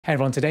Hey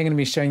everyone, today I'm going to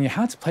be showing you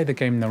how to play the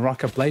game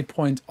Naraka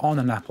Bladepoint on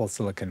an Apple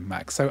Silicon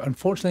Mac. So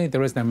unfortunately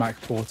there is no Mac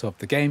port of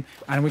the game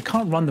and we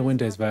can't run the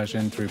Windows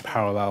version through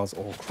Parallels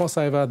or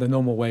Crossover the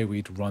normal way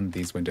we'd run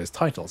these Windows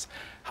titles.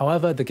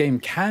 However, the game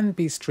can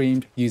be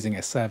streamed using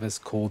a service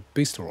called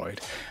Boosteroid.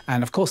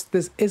 And of course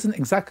this isn't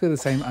exactly the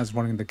same as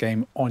running the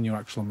game on your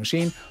actual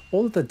machine.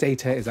 All of the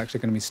data is actually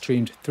going to be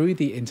streamed through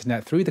the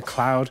internet, through the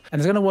cloud, and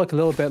it's going to work a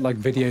little bit like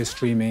video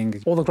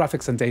streaming. All the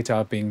graphics and data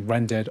are being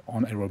rendered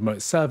on a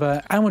remote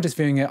server and we're just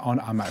viewing it on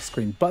our Mac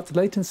screen, but the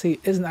latency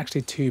isn't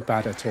actually too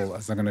bad at all,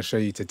 as I'm going to show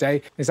you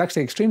today. It's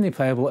actually extremely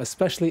playable,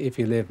 especially if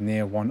you live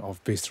near one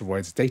of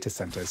Boosteroid's data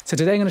centers. So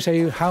today I'm going to show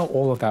you how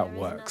all of that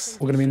works.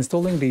 We're going to be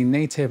installing the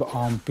native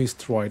ARM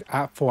Boosteroid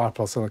app for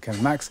Apple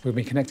Silicon Macs. We'll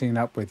be connecting it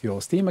up with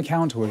your Steam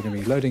account. We're going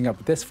to be loading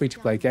up this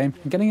free-to-play game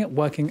and getting it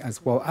working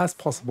as well as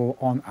possible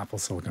on Apple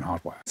Silicon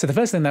hardware. So the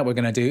first thing that we're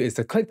going to do is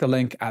to click the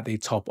link at the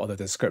top of the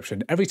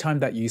description. Every time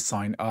that you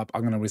sign up,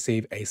 I'm going to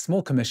receive a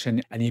small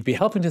commission and you'd be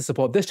helping to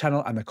support this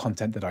channel and the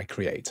content that I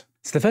create.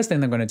 So the first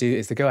thing I'm going to do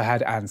is to go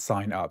ahead and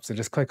sign up. So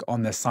just click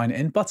on the sign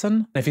in button.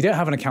 And if you don't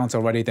have an account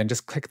already, then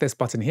just click this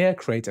button here,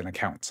 create an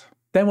account.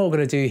 Then what we're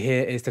going to do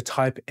here is to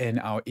type in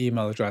our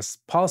email address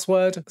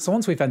password. So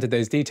once we've entered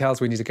those details,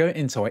 we need to go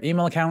into our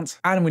email account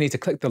and we need to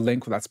click the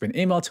link that's been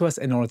emailed to us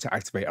in order to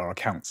activate our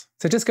account.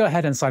 So just go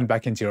ahead and sign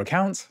back into your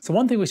account. So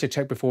one thing we should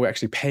check before we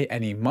actually pay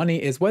any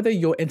money is whether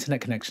your internet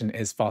connection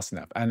is fast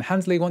enough. And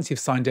handily, once you've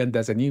signed in,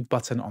 there's a new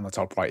button on the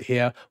top right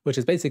here, which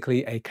is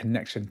basically a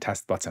connection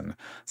test button.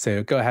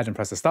 So go ahead and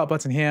press the start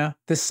button here.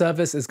 This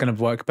service is going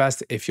to work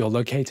best if you're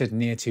located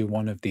near to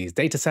one of these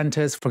data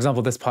centers. For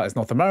example, this part is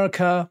North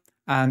America.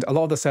 And a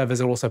lot of the servers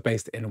are also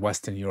based in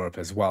Western Europe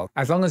as well.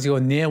 As long as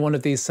you're near one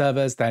of these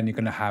servers, then you're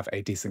going to have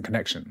a decent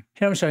connection.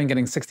 Here I'm showing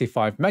getting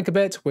 65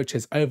 megabit, which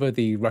is over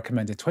the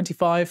recommended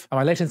 25. And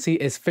my latency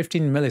is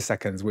 15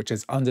 milliseconds, which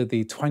is under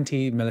the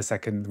 20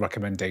 millisecond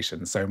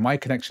recommendation. So my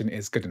connection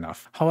is good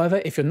enough.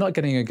 However, if you're not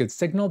getting a good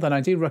signal, then I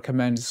do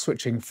recommend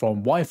switching from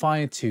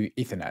Wi-Fi to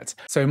Ethernet.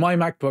 So my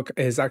MacBook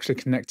is actually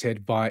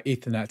connected via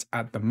Ethernet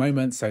at the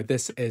moment. So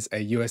this is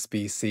a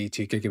USB-C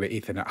to gigabit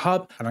Ethernet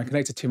hub, and I'm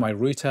connected to my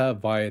router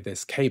via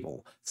this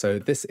cable. So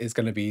this is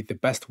going to be the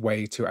best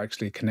way to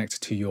actually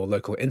connect to your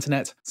local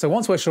internet. So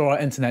once we're sure our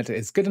internet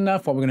is good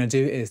enough, what we're going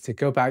to do is to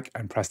go back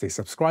and press the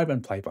subscribe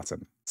and play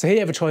button. So here you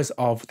have a choice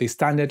of the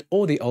standard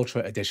or the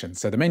ultra edition.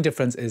 So the main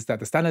difference is that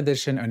the standard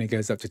edition only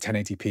goes up to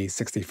 1080p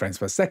 60 frames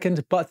per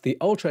second, but the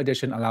ultra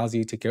edition allows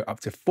you to go up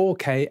to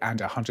 4K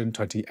and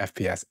 120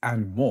 FPS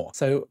and more.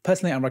 So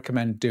personally, I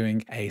recommend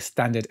doing a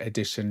standard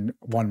edition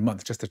 1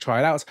 month just to try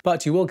it out,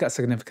 but you will get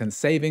significant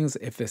savings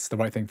if this is the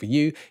right thing for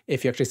you.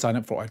 If you actually sign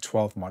up for a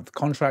 12-month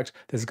contract,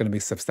 this is going to be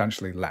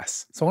substantially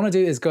less. So what I want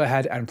to do is go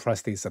ahead and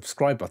press the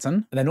subscribe button.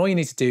 And then all you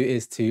need to do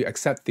is to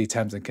accept the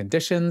terms and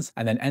conditions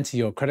and then enter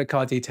your credit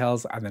card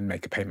details and then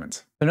make a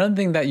payment. Another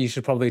thing that you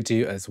should probably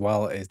do as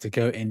well is to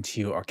go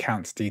into your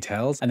account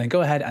details and then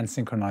go ahead and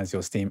synchronize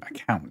your Steam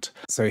account.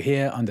 So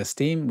here under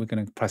Steam, we're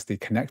going to press the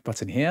connect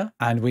button here,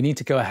 and we need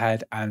to go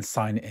ahead and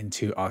sign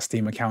into our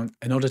Steam account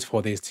in order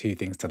for these two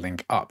things to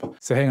link up.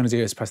 So here I'm going to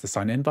do is press the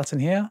sign in button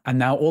here. And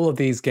now all of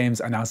these games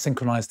are now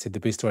synchronized to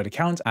the Boosteroid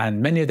account,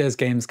 and many of those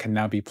games can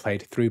now be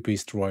played through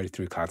Boosteroid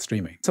through cloud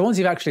streaming. So once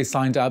you've actually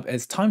signed up,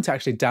 it's time to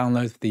actually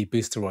download the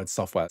Boosteroid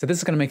software. So this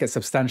is going to make it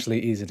substantially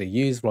easier to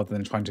use rather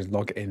than trying to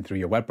log in through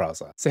your web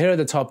browser. So here at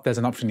the top, there's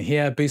an option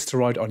here,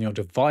 Boosteroid on your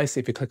device.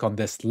 If you click on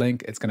this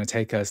link, it's going to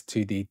take us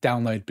to the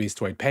download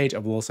Boosteroid page. I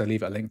will also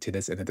leave a link to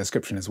this in the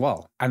description as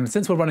well. And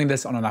since we're running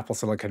this on an Apple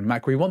Silicon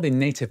Mac, we want the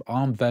native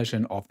ARM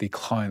version of the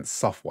client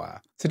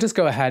software. So just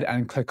go ahead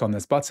and click on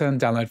this button,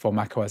 download for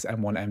macOS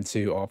M1,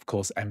 M2, or of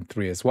course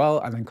M3 as well,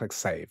 and then click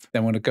save.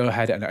 Then we're going to go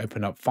ahead and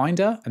open up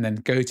Finder and then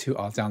go to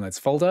our downloads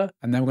folder.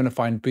 And then we're going to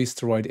find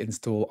Boosteroid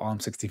install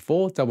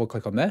ARM64, double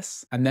click on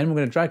this. And then we're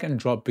going to drag and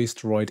drop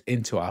Boosteroid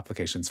into our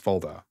applications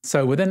folder.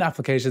 So within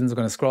applications, we're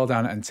going to scroll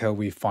down until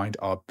we find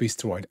our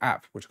Boosteroid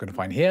app, which we're going to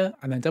find here,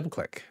 and then double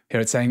click. Here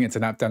it's saying it's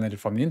an app downloaded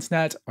from the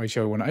internet. Are you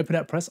sure we want to open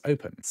it? Press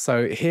open.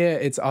 So here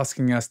it's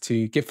asking us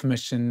to give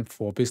permission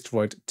for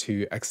Boosteroid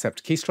to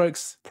accept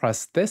keystrokes.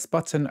 Press this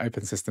button,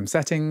 open system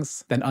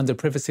settings. Then under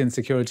privacy and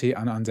security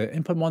and under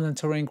input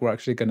monitoring, we're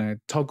actually going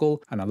to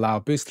toggle and allow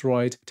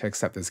Boosteroid to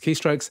accept those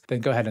keystrokes. Then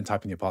go ahead and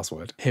type in your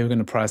password. Here we're going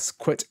to press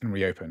quit and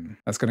reopen.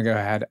 That's going to go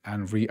ahead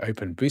and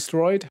reopen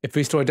Boosteroid. If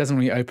Boosteroid doesn't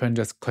reopen,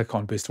 just click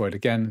on Boosteroid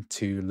again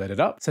to let it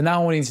up. So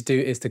now all we need to do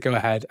is to go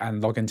ahead and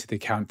log into the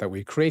account that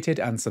we created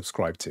and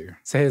subscribe to.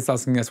 So here's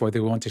asking us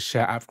whether we want to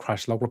share app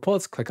crash log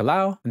reports, click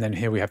allow. And then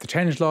here we have the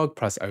changelog,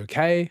 press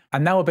OK.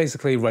 And now we're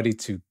basically ready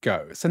to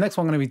go. So next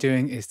what I'm going to be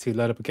doing is to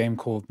load up a game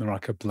called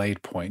Naraka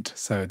Bladepoint.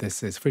 So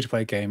this is a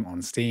free-to-play game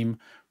on Steam.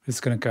 We're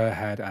just going to go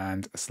ahead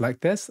and select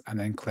this and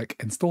then click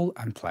install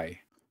and play.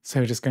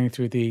 So just going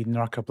through the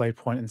Naraka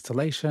Bladepoint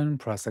installation,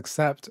 press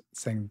accept,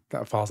 saying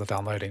that files are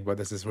downloading, but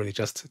this is really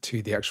just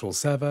to the actual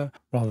server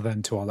rather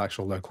than to our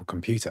actual local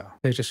computer.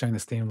 They're just showing the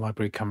Steam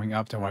library coming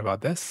up, don't worry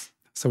about this.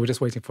 So we're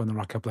just waiting for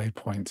Naraka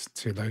Bladepoint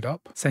to load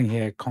up. Saying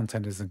here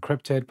content is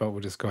encrypted, but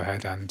we'll just go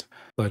ahead and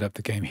load up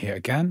the game here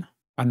again.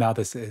 And now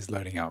this is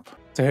loading up.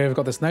 So here we've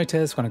got this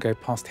notice. We're going to go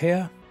past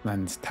here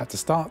and tap to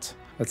start.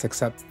 Let's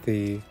accept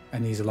the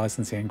end user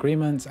licensing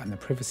agreement and the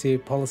privacy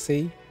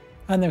policy.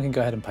 And then we can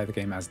go ahead and play the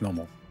game as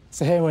normal.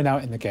 So here we're now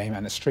in the game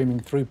and it's streaming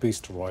through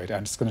Boosteroid.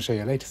 I'm just going to show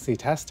you a latency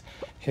test.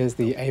 Here's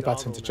the A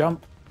button to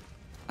jump.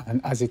 And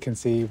as you can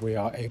see, we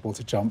are able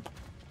to jump.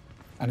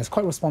 And it's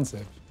quite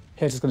responsive.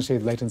 Here, just going to show you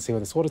the latency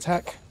with a sword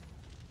attack.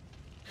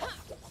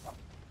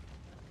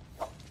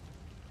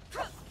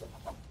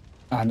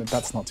 And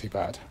that's not too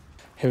bad.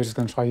 Here we're just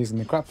going to try using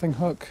the grappling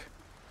hook.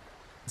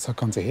 Let's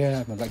hook onto here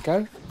and then let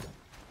go.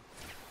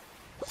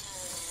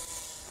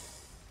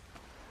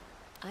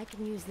 I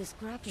can use this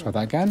grappling Try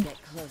that again. to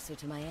get closer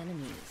to my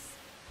enemies.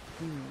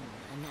 An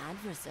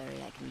adversary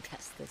I can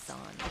test this on.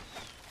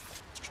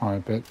 Let's try a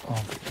bit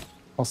of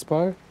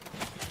crossbow.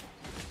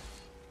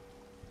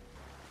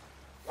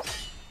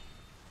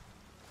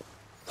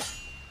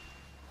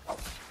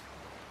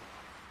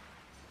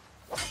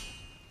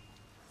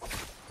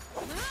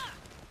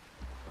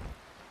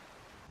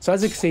 So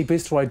as you can see,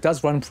 Boosteroid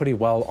does run pretty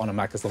well on a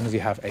Mac as long as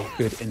you have a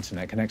good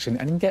internet connection,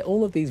 and you can get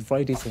all of these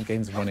very decent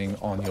games running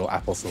on your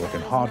Apple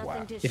Silicon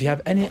hardware. If you have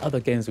any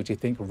other games which you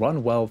think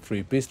run well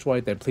through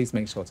Boosteroid, then please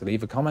make sure to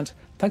leave a comment.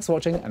 Thanks for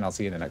watching, and I'll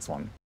see you in the next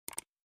one.